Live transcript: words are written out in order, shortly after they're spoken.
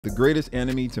The greatest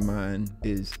enemy to man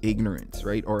is ignorance,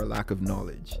 right? Or a lack of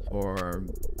knowledge, or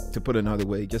to put another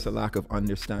way, just a lack of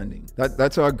understanding.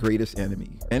 That's our greatest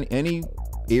enemy. And any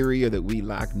area that we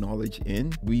lack knowledge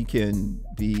in, we can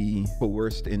be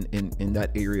coerced in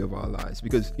that area of our lives,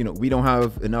 because we don't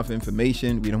have enough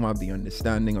information, we don't have the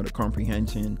understanding or the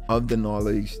comprehension of the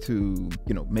knowledge to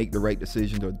make the right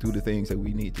decisions or do the things that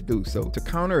we need to do. So to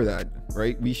counter that,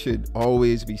 right, we should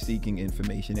always be seeking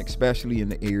information, especially in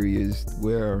the areas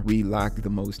where we lack the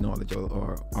most knowledge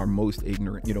or are most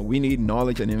ignorant. We need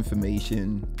knowledge and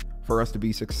information for us to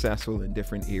be successful in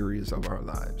different areas of our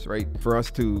lives, right? For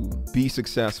us to be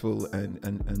successful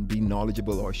and be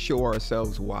knowledgeable or show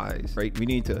ourselves wise, right? We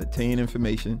need to attain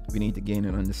information, we need to gain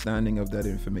an understanding of that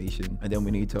information, and then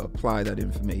we need to apply that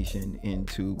information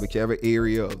into whichever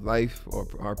area of life or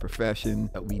our profession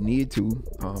that we need to,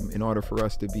 in order for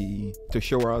us to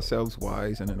show ourselves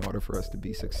wise and in order for us to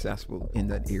be successful in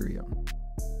that area.